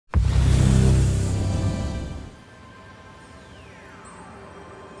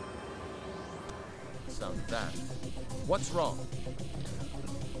about that. What's wrong?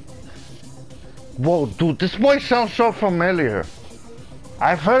 Whoa, dude, this voice sounds so familiar.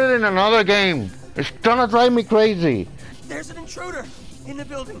 I've heard it in another game. It's gonna drive me crazy. There's an intruder in the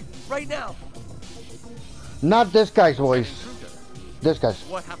building right now. Not this guy's voice. This guy's.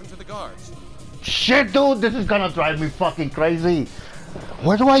 What happened to the guards? Shit, dude, this is gonna drive me fucking crazy.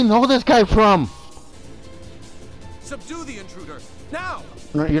 Where do I know this guy from? Subdue the intruder, now!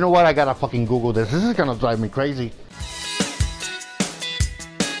 You know what? I gotta fucking Google this. This is gonna drive me crazy.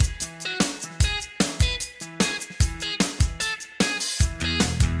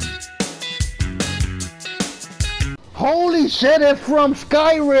 Holy shit, it's from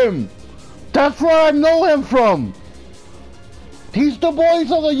Skyrim! That's where I know him from! He's the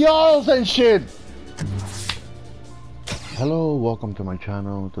voice of the Jarls and shit! Hello, welcome to my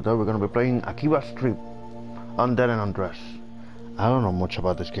channel. Today we're gonna be playing Akiba Strip, Undead and Undressed. I don't know much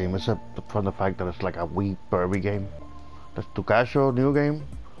about this game, except from the fact that it's like a Weeb Pervy game. That's too casual, new game.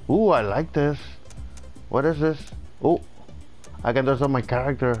 Ooh, I like this. What is this? Oh, I can dress up my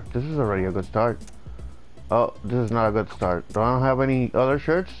character. This is already a good start. Oh, this is not a good start. Do I don't have any other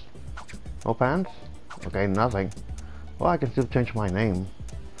shirts? No pants? Okay, nothing. Well, I can still change my name.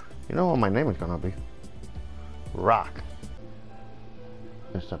 You know what my name is gonna be? Rock.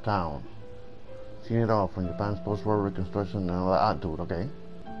 It's a town. Seen it all from Japan's post-war reconstruction and all that. Ah, dude, okay.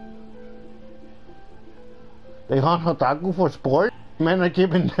 They hunt otaku for sport? Men are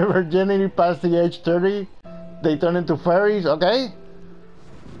keeping their virginity past the age 30? They turn into fairies, okay?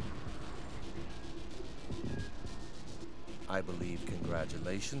 I believe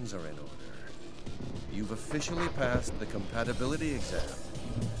congratulations are in order. You've officially passed the compatibility exam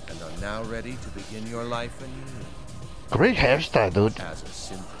and are now ready to begin your life anew. Great hairstyle, dude. As a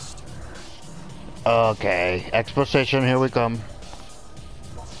synthester. Okay, exposition, here we come.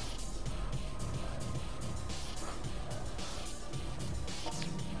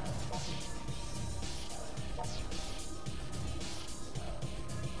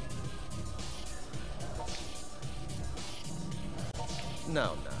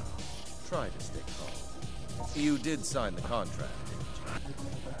 Now, try to stay calm. You did sign the contract, didn't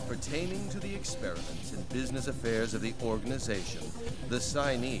you? Pertaining to the experiments and business affairs of the organization, the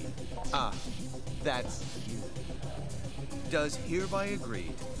signee, that's you, does hereby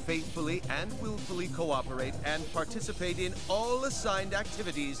agree to faithfully and willfully cooperate and participate in all assigned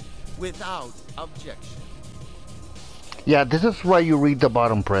activities without objection. Yeah, this is why you read the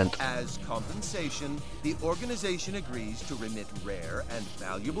bottom print. As compensation, the organization agrees to remit rare and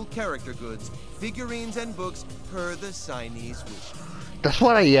valuable character goods, figurines, and books per the signee's wishes. That's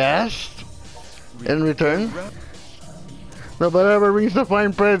what I asked. In return? Nobody ever reads the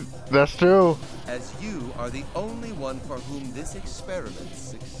fine print. That's true. As you are the only one for whom this experiment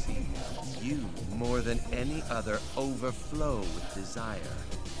succeeds, you, more than any other, overflow with desire.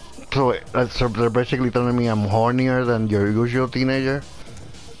 So they're basically telling me I'm hornier than your usual teenager?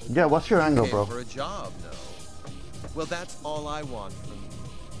 Yeah, what's your angle, bro? For a job, no. Well, that's all I want from you.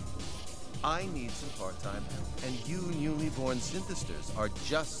 I need some part-time help, and you newly born synthesters are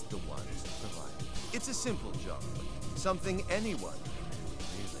just the ones to provide it. It's a simple job, something anyone can do,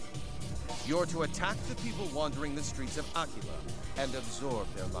 really. You're to attack the people wandering the streets of Akiba and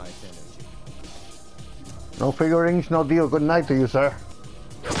absorb their life energy. No figurines, no deal. Good night to you, sir.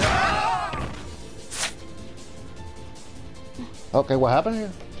 Okay, what happened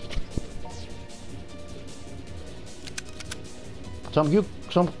here?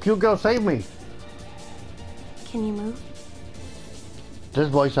 Some cute girl saved me. Can you move? This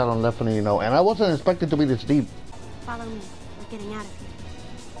voice I don't definitely know, and I wasn't expecting to be this deep. Follow me. We're getting out of here.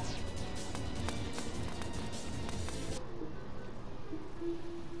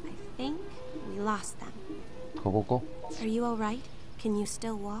 I think we lost them. Coco. Are you all right? Can you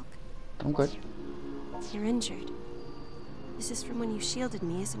still walk? I'm good. You're injured. This is from when you shielded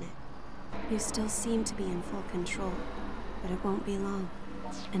me, isn't it? You still seem to be in full control, but it won't be long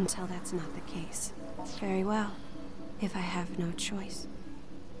until that's not the case. Very well, if I have no choice.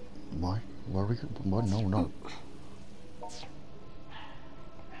 Why? Where are we? What? No.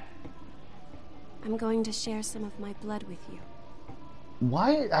 I'm going to share some of my blood with you.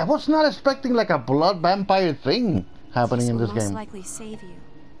 Why? I was not expecting like a blood vampire thing happening in this game. This will most likely save you,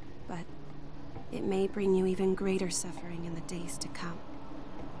 but it may bring you even greater suffering in the days to come.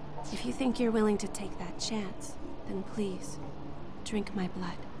 If you think you're willing to take that chance, then please, drink my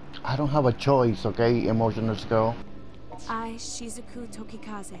blood. I don't have a choice, okay, emotionless girl? I, Shizuku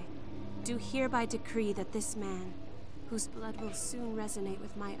Tokikaze, do hereby decree that this man, whose blood will soon resonate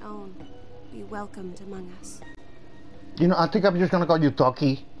with my own, be welcomed among us. You know, I think I'm just gonna call you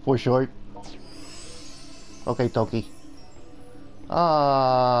Toki, for short. Okay, Toki.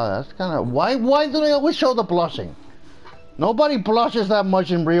 That's kind of... Why do they always show the blushing? Nobody blushes that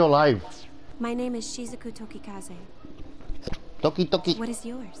much in real life. My name is Shizuku Tokikaze. Toki. What is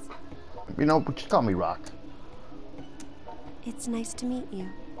yours? You know, just call me Rock. It's nice to meet you.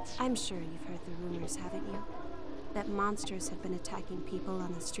 I'm sure you've heard the rumors, haven't you? That monsters have been attacking people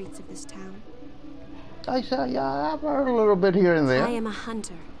on the streets of this town. I said, yeah, I've heard a little bit here and there. I am a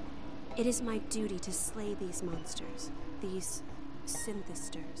hunter. It is my duty to slay these monsters. These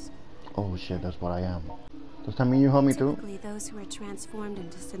synthesters. Oh shit, that's what I am. Does that mean you help me too? Typically, those who are transformed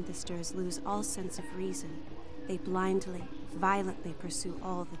into synthesters lose all sense of reason. They blindly, violently pursue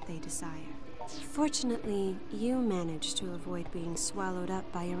all that they desire. Fortunately, you managed to avoid being swallowed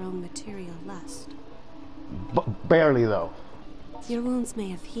up by your own material lust. Barely, though. Your wounds may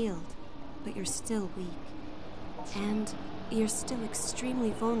have healed, but you're still weak. And you're still extremely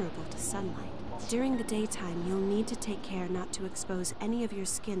vulnerable to sunlight. During the daytime, you'll need to take care not to expose any of your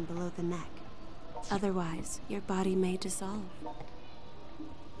skin below the neck. Otherwise, your body may dissolve.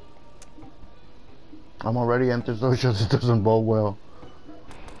 I'm already antisocial, it doesn't bode well.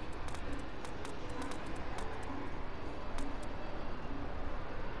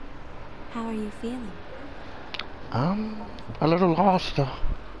 How are you feeling? A little lost.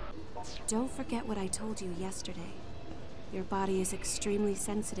 Don't forget what I told you yesterday. Your body is extremely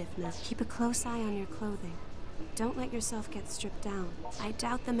sensitive now. Keep a close eye on your clothing. Don't let yourself get stripped down. I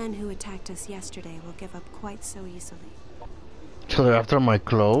doubt the men who attacked us yesterday will give up quite so easily. So they're after my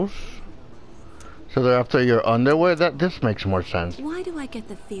clothes? So they're after your underwear? This makes more sense. Why do I get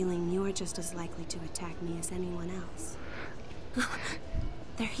the feeling you're just as likely to attack me as anyone else?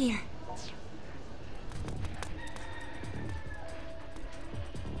 They're here.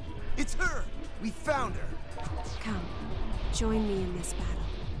 It's her! We found her! Come, join me in this battle.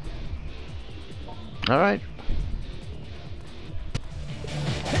 Alright.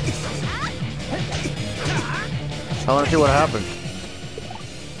 I want to see what happens.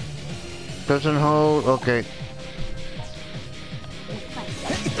 Doesn't hold. Okay.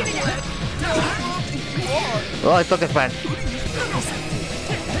 Oh, I took his pants.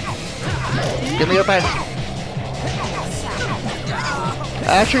 Give me your pants.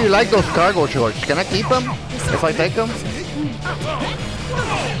 I actually like those cargo shorts. Can I keep them if I take them?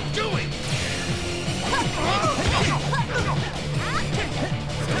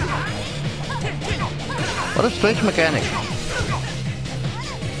 What a strange mechanic.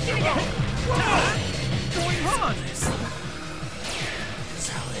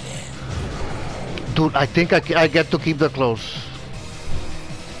 Dude, I think I get to keep the clothes.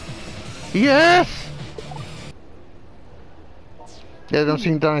 Yes! They don't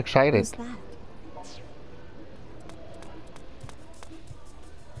seem that excited. Who's that?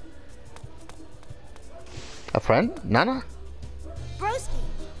 A friend? Nana? Broski,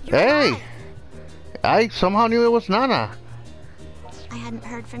 you're Hey! alive. I somehow knew it was Nana. I hadn't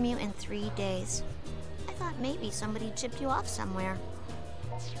heard from you in 3 days. I thought maybe somebody chipped you off somewhere.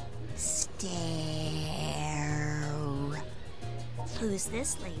 Stare. Who's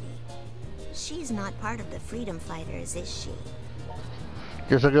this lady? She's not part of the freedom fighters, is she?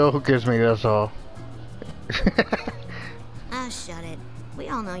 Just a girl who kissed me, that's all. Ah, shut it. We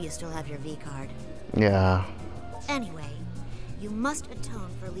all know you still have your V-card. Yeah. Anyway, you must atone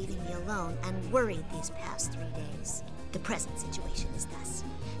for leaving me alone and worried these past 3 days. The present situation is thus.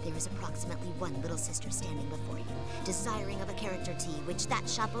 There is approximately one little sister standing before you, desiring of a character tea, which that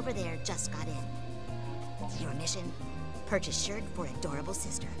shop over there just got in. Your mission? Purchase shirt for adorable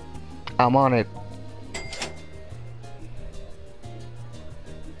sister. I'm on it.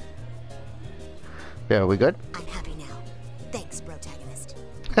 Yeah, we good? I'm happy now. Thanks, protagonist.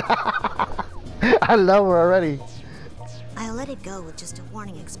 I love her already. I'll let it go with just a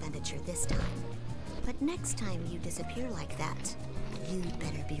warning expenditure this time. But next time you disappear like that, you'd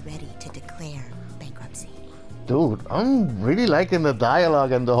better be ready to declare bankruptcy. Dude, I'm really liking the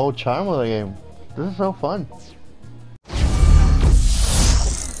dialogue and the whole charm of the game. This is so fun.